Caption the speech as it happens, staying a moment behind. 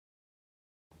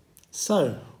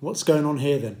So, what's going on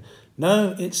here then?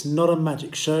 No, it's not a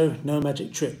magic show, no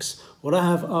magic tricks. What I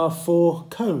have are 4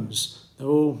 cones. They're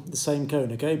all the same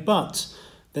cone, okay? But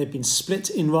they've been split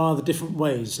in rather different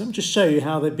ways. Let me just show you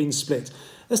how they've been split.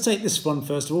 Let's take this one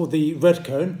first of all, the red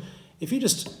cone. If you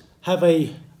just have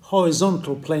a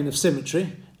horizontal plane of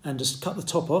symmetry and just cut the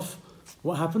top off,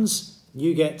 what happens?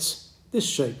 You get this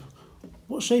shape.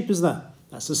 What shape is that?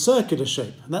 That's a circular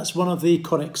shape, and that's one of the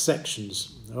conic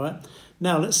sections, all right?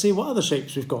 Now let's see what other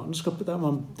shapes we've got. I'm just going to put that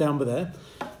one down by there.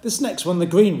 This next one, the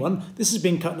green one, this has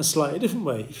been cut in a slightly different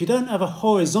way. If you don't have a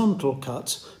horizontal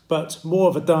cut, but more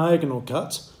of a diagonal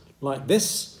cut, like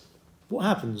this, what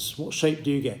happens? What shape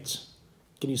do you get?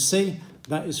 Can you see?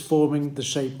 That is forming the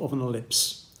shape of an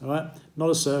ellipse, all right? Not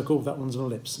a circle, that one's an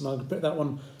ellipse. And I'll put that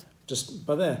one just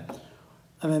by there.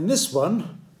 And then this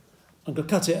one, I'm going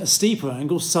to cut it at a steeper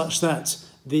angle such that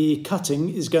the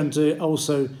cutting is going to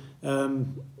also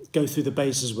go through the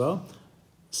base as well,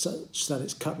 such that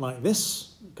it's cut like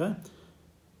this, okay?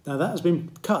 Now that has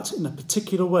been cut in a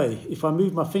particular way. If I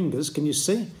move my fingers, can you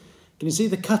see? Can you see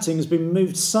the cutting has been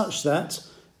moved such that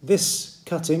this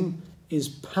cutting is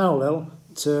parallel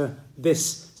to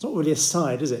this? It's not really a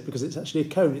side, is it? Because it's actually a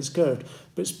cone, it's curved,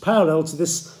 but it's parallel to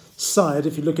this side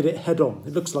if you look at it head on.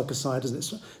 It looks like a side, doesn't it?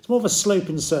 It's more of a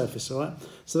sloping surface, all right?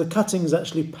 So the cutting is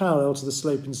actually parallel to the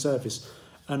sloping surface.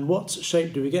 And what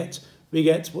shape do we get? We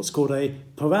get what's called a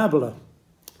parabola.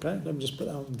 Okay, let me just put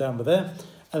that one down by there.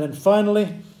 And then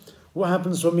finally, what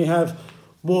happens when we have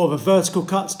more of a vertical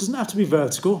cut? It doesn't have to be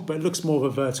vertical, but it looks more of a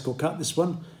vertical cut, this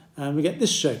one. And we get this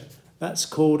shape. That's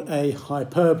called a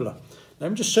hyperbola.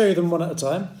 Let me just show you them one at a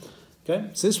time. Okay,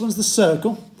 so this one's the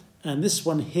circle, and this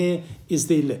one here is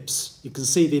the ellipse. You can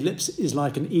see the ellipse is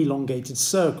like an elongated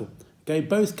circle. Okay,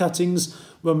 both cuttings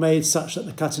were made such that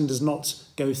the cutting does not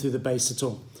go through the base at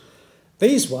all.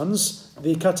 These ones,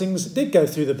 the cuttings did go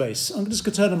through the base. I'm just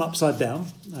going to turn them upside down,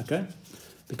 okay?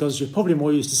 Because you're probably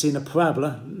more used to seeing a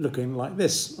parabola looking like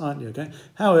this, aren't you, okay?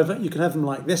 However, you can have them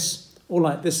like this or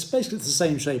like this. Basically, it's the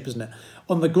same shape, isn't it?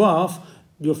 On the graph,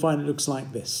 you'll find it looks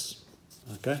like this,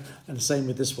 okay? And the same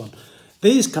with this one.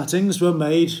 These cuttings were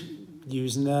made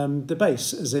using the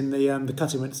base, as in the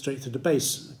cutting went straight through the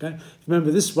base, okay? Remember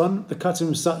this one, the cutting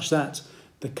was such that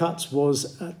the cut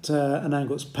was at an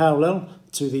angle that's parallel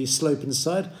to the sloping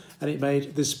side, and it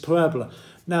made this parabola.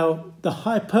 Now, the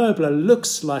hyperbola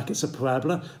looks like it's a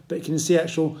parabola, but you can see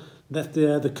that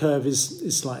the curve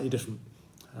is slightly different.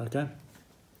 Okay.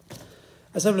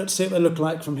 Let's have a look to see what they look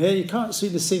like from here. You can't see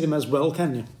them as well,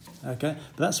 can you? Okay,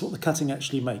 but that's what the cutting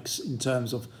actually makes in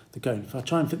terms of the cone. If I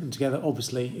try and fit them together,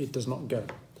 obviously it does not go.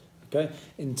 Okay,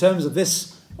 in terms of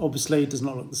this, obviously it does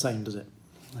not look the same, does it?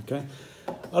 Okay.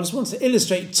 I just want to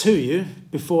illustrate to you,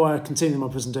 before I continue my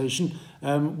presentation,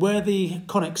 where the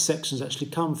conic sections actually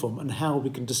come from and how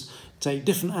we can just take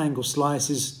different angle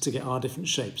slices to get our different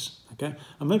shapes. Okay,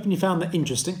 I'm hoping you found that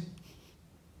interesting.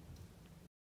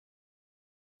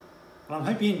 And I'm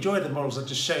hoping you enjoyed the models I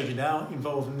just showed you now,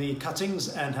 involving the cuttings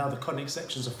and how the conic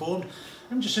sections are formed.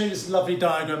 Let me just show you this lovely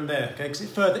diagram there, okay, because it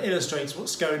further illustrates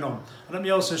what's going on. And let me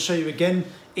also show you again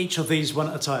each of these one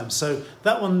at a time. So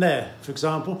that one there, for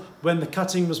example, when the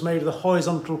cutting was made of the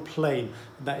horizontal plane,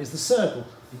 that is the circle.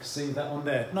 You can see that one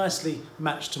there, nicely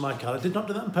matched to my colour. I did not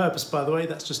do that on purpose, by the way,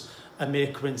 that's just a mere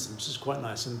coincidence, which is quite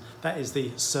nice. And that is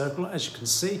the circle, as you can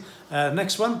see.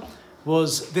 Next one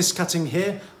was this cutting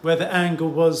here, where the angle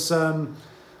was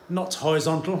not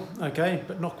horizontal, okay,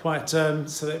 but not quite, so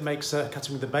that it makes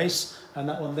cutting with the base. And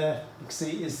that one there, you can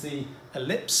see, is the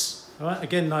ellipse. All right,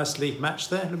 again, nicely matched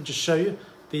there. Let me just show you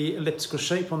the elliptical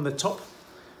shape on the top.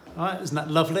 All right, isn't that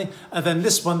lovely? And then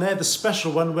this one there, the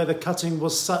special one, where the cutting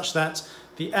was such that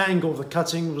the angle of the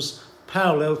cutting was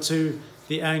parallel to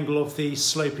the angle of the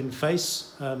sloping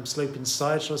face, sloping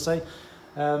side, shall I say.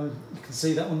 You can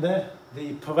see that one there,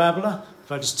 the parabola.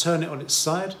 If I just turn it on its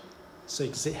side, so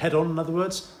you can see head on, in other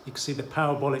words, you can see the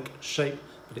parabolic shape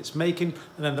that it's making.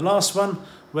 And then the last one,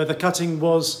 where the cutting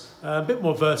was a bit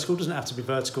more vertical, doesn't have to be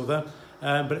vertical though,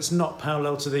 but it's not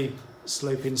parallel to the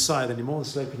sloping side anymore, the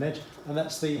sloping edge, and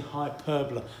that's the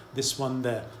hyperbola, this one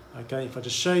there. Okay, if I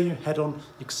just show you head on,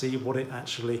 you can see what it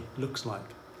actually looks like.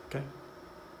 Okay.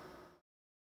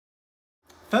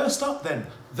 First up then,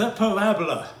 the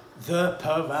parabola. The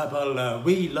parabola.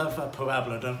 We love a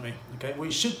parabola, don't we? Okay,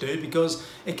 we should do, because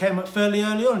it came up fairly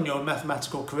early on in your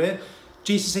mathematical career.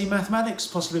 GCSE mathematics,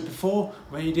 possibly before,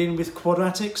 when you're dealing with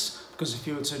quadratics, because if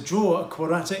you were to draw a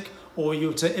quadratic, or you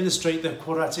were to illustrate the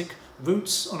quadratic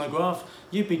roots on a graph,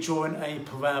 you'd be drawing a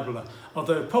parabola.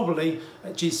 Although probably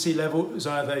at GCSE level it was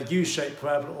either a U-shaped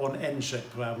parabola or an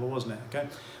N-shaped parabola, wasn't it? Okay.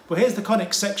 Well, here's the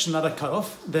conic section that I cut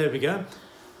off. There we go.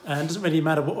 And it doesn't really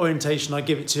matter what orientation I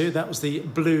give it to. That was the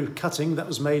blue cutting that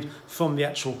was made from the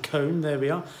actual cone. There we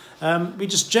are. We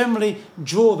just generally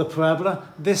draw the parabola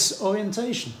this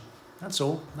orientation. That's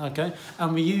all, okay?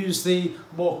 And we use the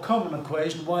more common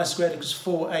equation, y squared equals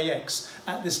 4ax,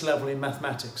 at this level in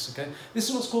mathematics, okay? This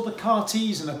is what's called the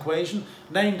Cartesian equation,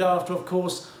 named after, of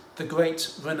course, the great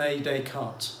René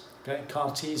Descartes. Okay?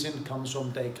 Cartesian comes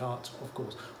from Descartes, of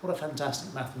course. What a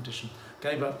fantastic mathematician.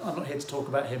 Okay, but I'm not here to talk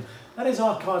about him. That is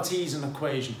our Cartesian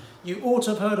equation. You ought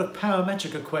to have heard of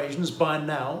parametric equations by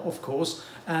now, of course,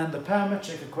 and the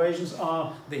parametric equations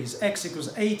are these: x equals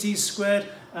at squared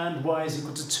and y is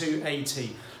equal to 2at.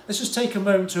 Let's just take a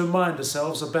moment to remind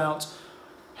ourselves about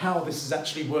how this is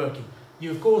actually working. You,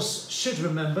 of course, should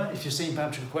remember, if you've seen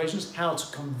parametric equations, how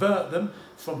to convert them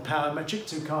from parametric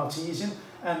to Cartesian.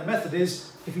 And the method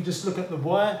is, if you just look at the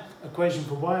y, equation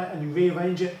for y, and you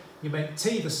rearrange it, you make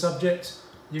t the subject,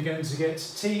 you're going to get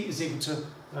t is equal to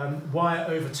y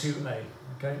over 2a,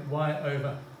 okay, y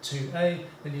over 2a,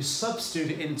 then you substitute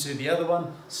it into the other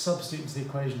one, substitute into the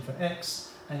equation for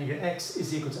x, and you get x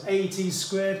is equal to at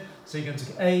squared, so you're going to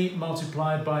get a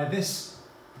multiplied by this,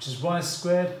 which is y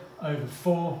squared over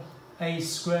 4a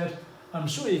squared. I'm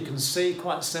sure you can see,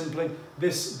 quite simply,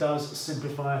 this does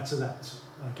simplify to that,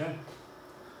 okay.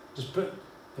 Just put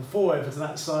the 4 over to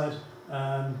that side,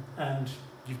 and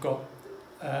you've got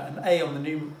an a on the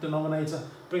new denominator.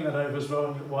 Bring that over as well,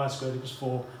 and you get y squared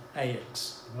equals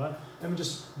 4ax. Right? Let me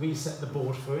just reset the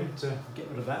board for you to get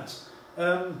rid of that.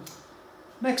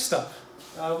 Next up,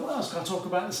 what else can I talk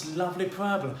about? This lovely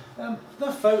parabola.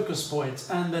 The focus point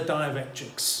and the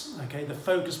directrix. Okay, the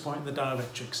focus point and the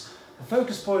directrix. The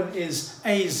focus point is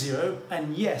A0,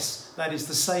 and yes, that is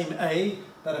the same A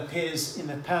that appears in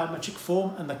the parametric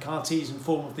form and the Cartesian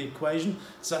form of the equation.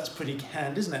 So that's pretty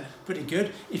handy, isn't it? Pretty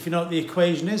good. If you know what the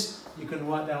equation is, you can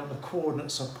write down what the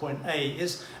coordinates of point A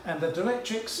is. And the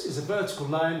directrix is a vertical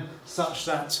line such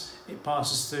that it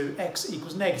passes through x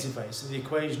equals negative a. So the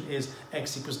equation is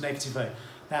x equals negative a.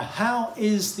 Now, how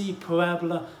is the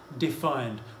parabola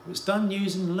defined? Well, it's done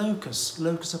using locus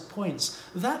of points.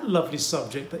 That lovely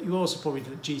subject that you also probably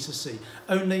did at GCSE,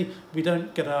 only we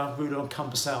don't get our ruler and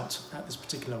compass out at this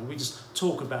particular one. We just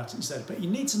talk about it instead. But you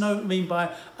need to know what I mean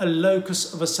by a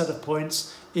locus of a set of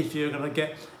points if you're going to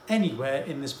get anywhere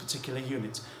in this particular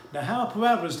unit. Now, how a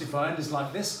parabola is defined is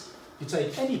like this. You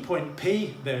take any point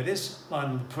P, there it is,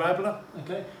 on the parabola,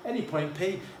 okay? Any point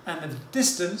P, and the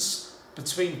distance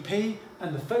between P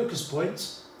and the focus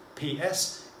point,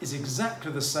 PS, is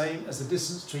exactly the same as the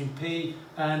distance between P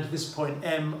and this point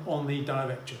M on the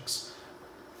directrix.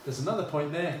 There's another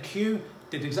point there, Q,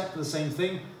 did exactly the same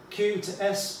thing. Q to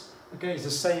S, okay, is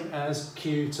the same as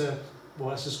Q to, well,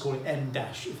 let's just call it M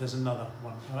dash if there's another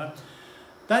one, all right?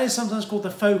 That is sometimes called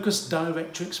the focus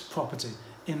directrix property,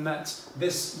 in that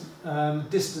this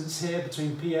distance here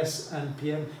between PS and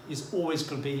PM is always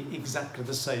going to be exactly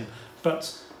the same.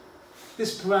 But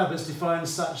this parabola is defined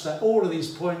such that all of these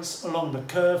points along the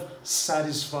curve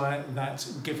satisfy that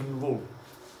given rule.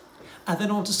 And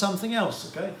then on to something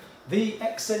else, okay? The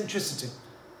eccentricity.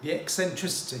 The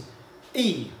eccentricity.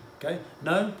 E, okay?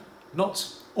 No,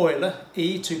 not Euler,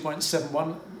 E,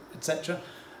 2.71, etc.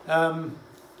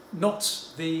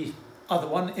 Not the other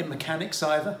one in mechanics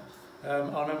either.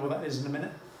 I'll remember what that is in a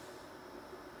minute.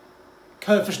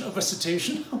 Coefficient of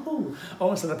restitution. Oh, I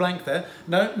almost had a blank there.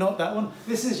 No, not that one.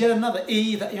 This is yet another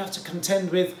E that you have to contend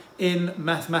with in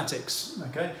mathematics.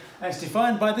 Okay, and it's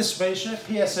defined by this ratio,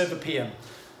 PS over PM.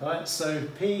 All right, so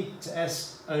P to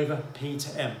S over P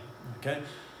to M. Okay,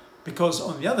 because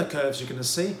on the other curves you're going to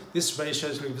see this ratio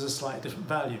is going to give us a slightly different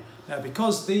value. Now,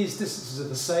 because these distances are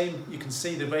the same, you can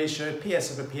see the ratio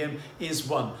PS over PM is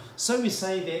 1. So we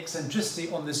say the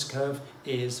eccentricity on this curve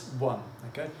is 1.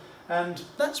 Okay. And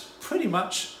that's pretty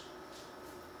much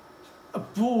a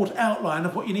broad outline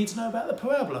of what you need to know about the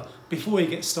parabola before you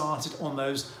get started on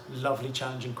those lovely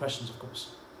challenging questions, of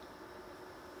course.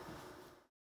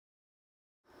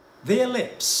 The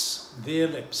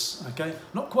ellipse, okay?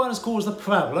 Not quite as cool as the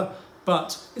parabola,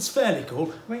 but it's fairly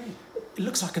cool. I mean, it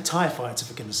looks like a TIE fighter,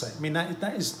 for goodness sake. I mean,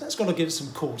 that's got to give it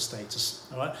some cool status,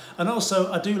 all right? And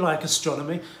also, I do like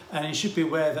astronomy, and you should be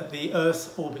aware that the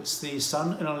Earth orbits the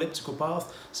Sun in an elliptical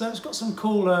path, so it's got some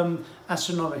cool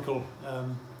astronomical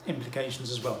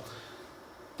implications as well.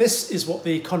 This is what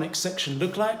the conic section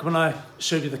looked like when I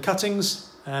showed you the cuttings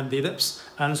and the ellipse,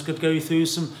 and I'm just going to go through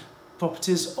some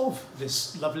properties of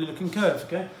this lovely looking curve,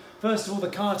 okay? First of all, the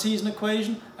Cartesian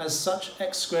equation, as such,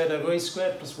 x squared over a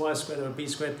squared plus y squared over b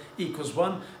squared equals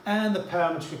 1, and the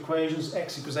parametric equations,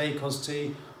 x equals a cos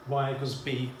t, y equals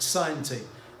b sine t.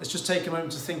 Let's just take a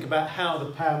moment to think about how the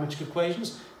parametric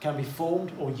equations can be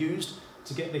formed or used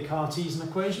to get the Cartesian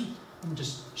equation. Let me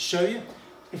just show you.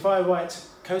 If I write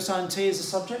cosine t as a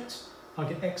subject, I'll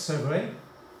get x over a.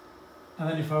 And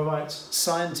then if I write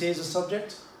sine t as a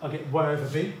subject, I'll get y over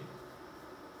b.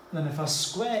 And then if I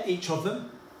square each of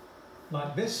them,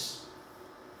 like this,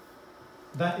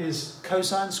 that is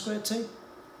cosine squared t,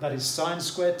 that is sine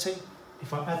squared t.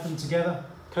 If I add them together,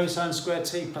 cosine squared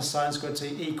t plus sine squared t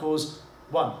equals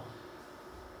 1.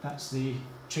 That's the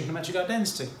trigonometric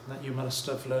identity that you must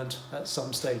have learned at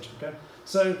some stage. Okay?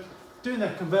 So doing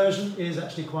that conversion is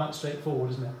actually quite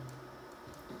straightforward, isn't it?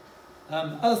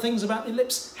 Other things about the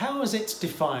ellipse, how is it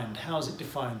defined? How is it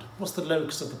defined? What's the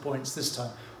locus of the points this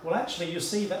time? Well, actually, you'll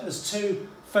see that there's 2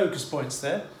 focus points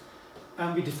there,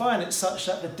 and we define it such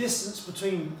that the distance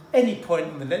between any point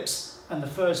on the ellipse and the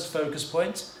first focus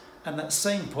point, and that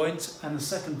same point and the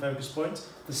second focus point,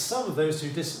 the sum of those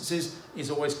 2 distances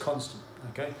is always constant.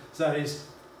 Okay, so that is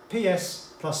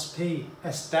PS plus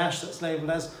PS dash, that's labelled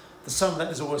as, the sum of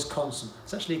that is always constant.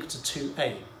 It's actually equal to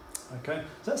 2a. Okay,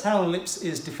 so that's how an ellipse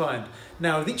is defined.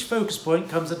 Now, with each focus point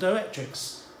comes a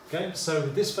directrix. Okay, so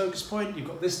with this focus point, you've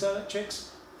got this directrix,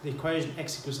 the equation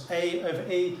x equals a over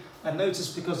e, and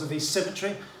notice because of the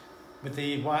symmetry, with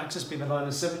the y-axis being the line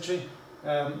of symmetry,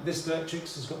 this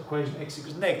directrix has got the equation x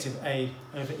equals negative a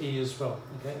over e as well.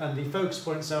 Okay, and the focus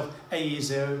point itself,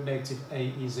 ae0, negative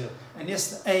ae0. And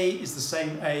yes, the a is the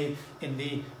same a in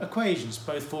the equations,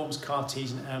 both forms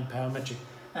Cartesian and parametric.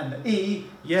 And the e,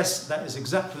 yes, that is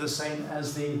exactly the same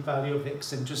as the value of the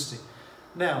eccentricity.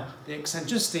 Now, the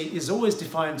eccentricity is always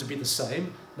defined to be the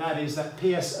same. That is that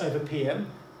PS over PM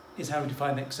is how we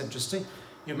define the eccentricity.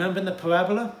 You remember in the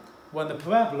parabola? Well, in the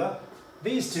parabola,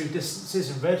 these 2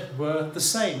 distances in red were the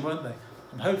same, weren't they?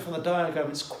 And hopefully from the diagram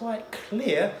it's quite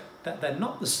clear that they're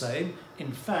not the same.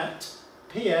 In fact,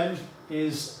 PM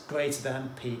is greater than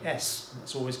PS.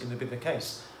 That's always going to be the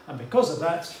case. And because of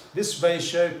that, this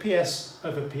ratio, PS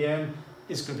over PM,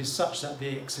 is going to be such that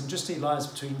the eccentricity lies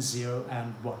between 0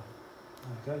 and 1.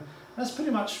 Okay? That's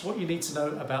pretty much what you need to know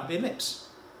about the ellipse.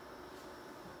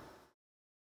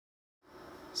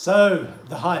 So,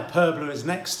 the hyperbola is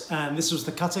next, and this was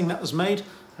the cutting that was made.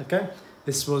 Okay?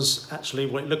 This was actually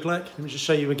what it looked like. Let me just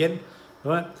show you again.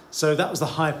 All right? So that was the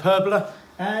hyperbola,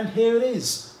 and here it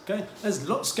is. Okay, there's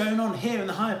lots going on here in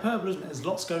the hyperbola, isn't it? There's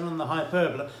lots going on in the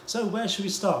hyperbola. So where should we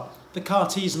start? The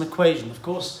Cartesian equation, of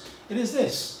course. It is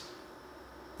this.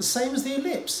 The same as the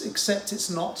ellipse, except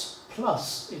it's not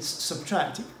plus, it's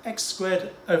subtract. X squared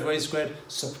over a squared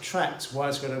subtract y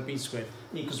squared over b squared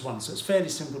equals 1. So it's fairly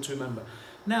simple to remember.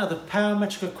 Now the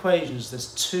parametric equations,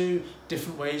 there's 2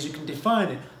 different ways you can define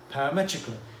it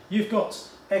parametrically. You've got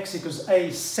x equals a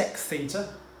sec theta,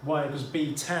 y equals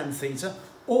b tan theta.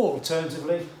 Or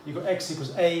alternatively, you've got x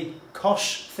equals a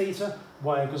cos theta,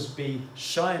 y equals b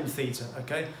sin theta,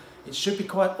 okay? It should be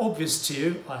quite obvious to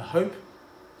you, I hope,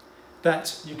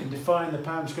 that you can define the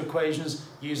parametric equations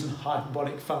using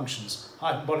hyperbolic functions.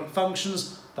 Hyperbolic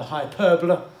functions, the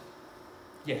hyperbola,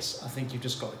 yes, I think you've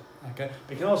just got it, okay?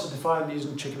 But you can also define them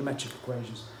using trigonometric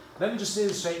equations. Let me just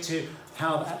illustrate to you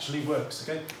how that actually works,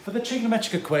 okay? For the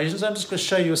trigonometric equations, I'm just going to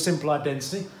show you a simple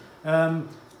identity.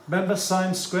 Remember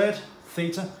sine squared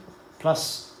theta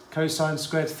plus cosine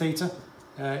squared theta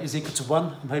is equal to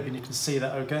 1. I'm hoping you can see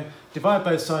that okay. Divide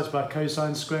both sides by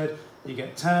cosine squared, you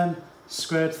get tan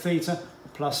squared theta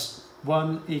plus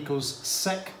 1 equals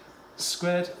sec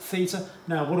squared theta.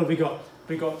 Now what have we got?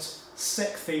 We got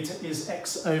sec theta is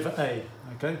x over a.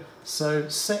 Okay, so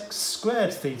sec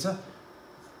squared theta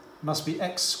must be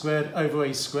x squared over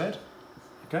a squared.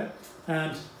 Okay,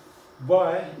 and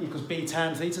y equals b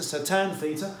tan theta, so tan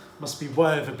theta must be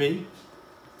y over b.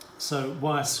 So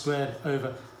y squared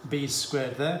over b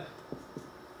squared there.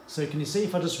 So can you see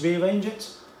if I just rearrange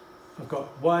it? I've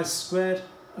got y squared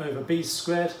over b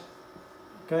squared.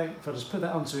 Okay, if I just put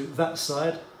that onto that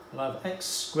side, I'll have x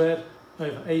squared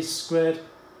over a squared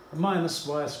minus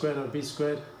y squared over b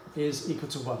squared is equal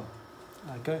to 1.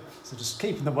 Okay, so just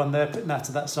keeping the 1 there, putting that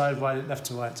to that side, right, left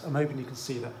to right. I'm hoping you can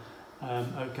see that.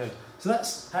 Okay, so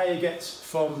that's how you get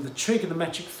from the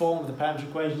trigonometric form of the parametric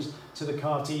equations to the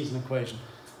Cartesian equation.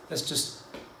 Let's just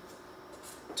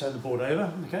turn the board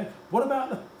over. Okay, what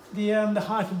about the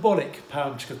hyperbolic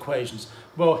parametric equations?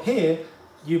 Well, here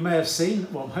you may have seen,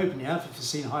 well, I'm hoping you have, if you've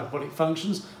seen hyperbolic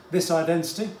functions, this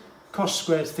identity, cos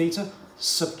squared theta,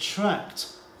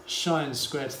 subtract sin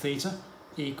squared theta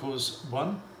equals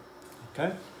 1.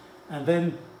 Okay, and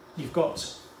then you've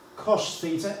got cos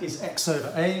theta is x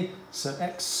over a, so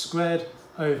x squared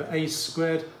over a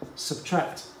squared,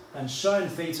 subtract, and sin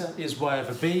theta is y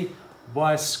over b,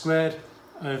 y squared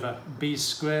over b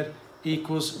squared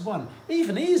equals 1.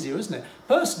 Even easier, isn't it?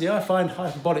 Personally, I find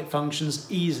hyperbolic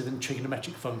functions easier than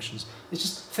trigonometric functions. It's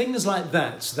just things like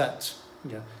that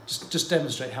just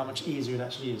demonstrate how much easier it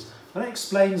actually is. And that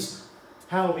explains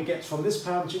how we get from this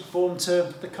parametric form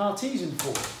to the Cartesian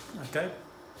form. Okay.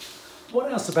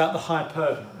 What else about the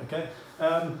hyperbola? Okay.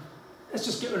 Let's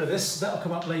just get rid of this. That'll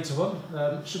come up later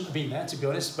on. Shouldn't have been there, to be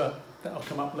honest, but that'll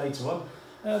come up later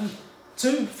on.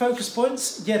 2 focus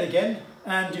points, yet again,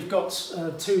 and you've got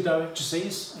 2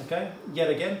 directrices, okay,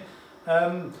 yet again.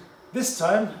 This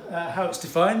time, how it's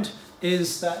defined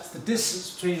is that the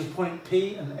distance between point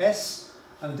P and S,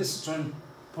 and the distance between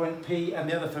point P and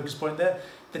the other focus point there,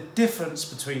 the difference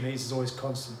between these is always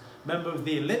constant. Remember with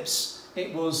the ellipse,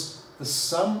 it was the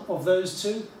sum of those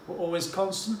two were always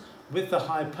constant. With the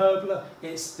hyperbola,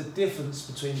 it's the difference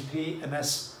between P and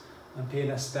S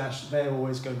dash, they're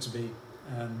always going to be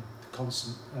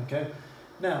constant, okay?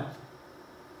 Now,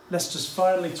 let's just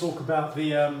finally talk about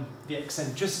the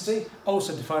eccentricity,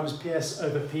 also defined as PS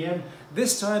over PM.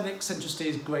 This time the eccentricity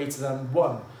is greater than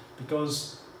 1,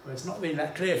 because well, it's not really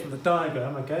that clear from the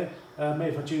diagram, okay?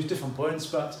 Maybe if I choose different points,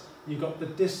 but you've got the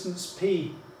distance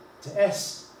P to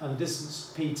S and the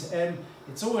distance P to M.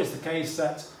 It's always the case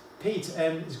that P to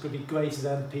M is going to be greater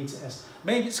than P to S.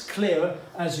 Maybe it's clearer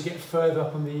as you get further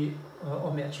up on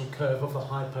the actual curve of the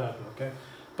hyperbola, okay?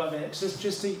 But the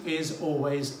eccentricity is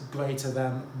always greater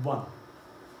than 1.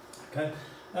 Okay.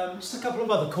 Just a couple of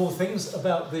other cool things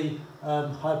about the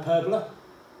hyperbola.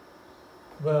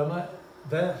 Where am I?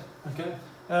 There. Okay.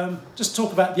 Just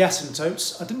talk about the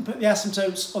asymptotes. I didn't put the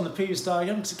asymptotes on the previous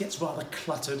diagram because it gets rather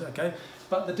cluttered. Okay.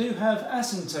 But they do have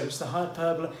asymptotes. The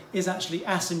hyperbola is actually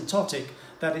asymptotic.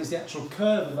 That is, the actual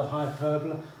curve of the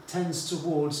hyperbola tends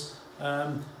towards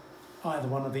either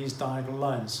one of these diagonal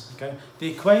lines. Okay.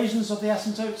 The equations of the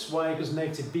asymptotes, y equals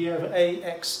negative b over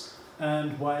ax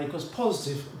and y equals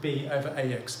positive b over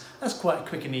ax. That's quite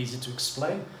quick and easy to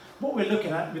explain. What we're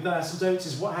looking at with the asymptotes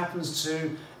is what happens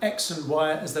to x and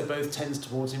y as they both tend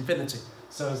towards infinity.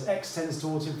 So as x tends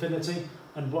towards infinity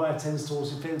and y tends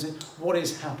towards infinity, what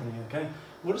is happening? Okay.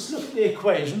 Well, let's look at the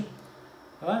equation.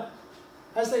 All right.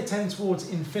 As they tend towards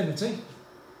infinity,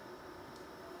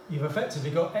 you've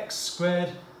effectively got x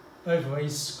squared over a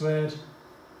squared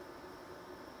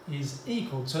is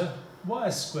equal to y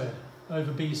squared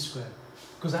over b squared.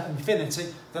 Because at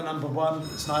infinity, the number 1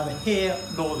 is neither here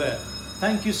nor there.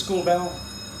 Thank you, school bell.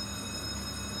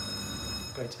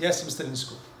 Great. Yes, I'm still in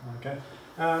school. Okay.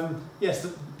 Yes,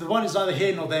 the 1 is neither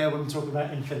here nor there when we talk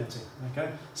about infinity.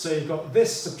 Okay. So you've got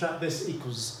this, subtract this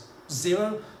equals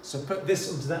 0. So put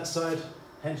this onto that side.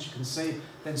 Hence you can see.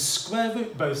 Then square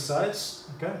root both sides.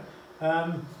 Okay.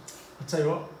 I'll tell you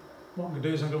what I'm going to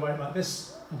do is I'm going to write like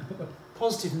this. I'm going to put the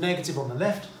positive negative on the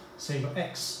left. So you've got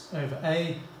x over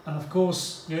a. And of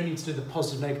course, you only need to do the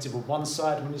positive negative on one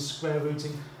side when you're square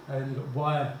rooting. And you've got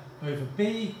y over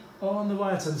b on the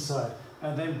right hand side.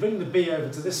 And then bring the b over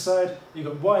to this side. You've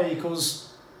got y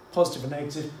equals positive and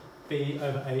negative b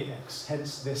over ax.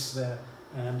 Hence this there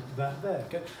and that there.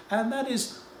 Okay. And that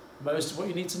is most of what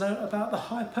you need to know about the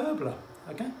hyperbola.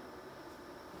 Okay.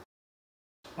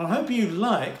 I hope you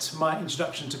liked my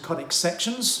introduction to conic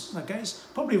sections. Okay, it's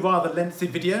probably a rather lengthy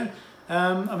video.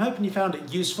 I'm hoping you found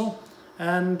it useful,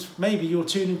 and maybe you'll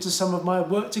tune into some of my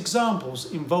worked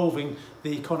examples involving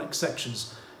the conic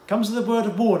sections. Comes with a word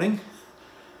of warning,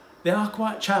 they are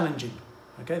quite challenging.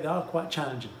 Okay, they are quite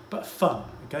challenging, but fun.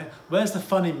 Okay, where's the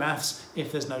fun in maths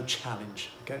if there's no challenge?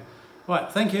 Okay,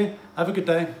 right, thank you, have a good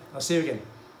day, I'll see you again.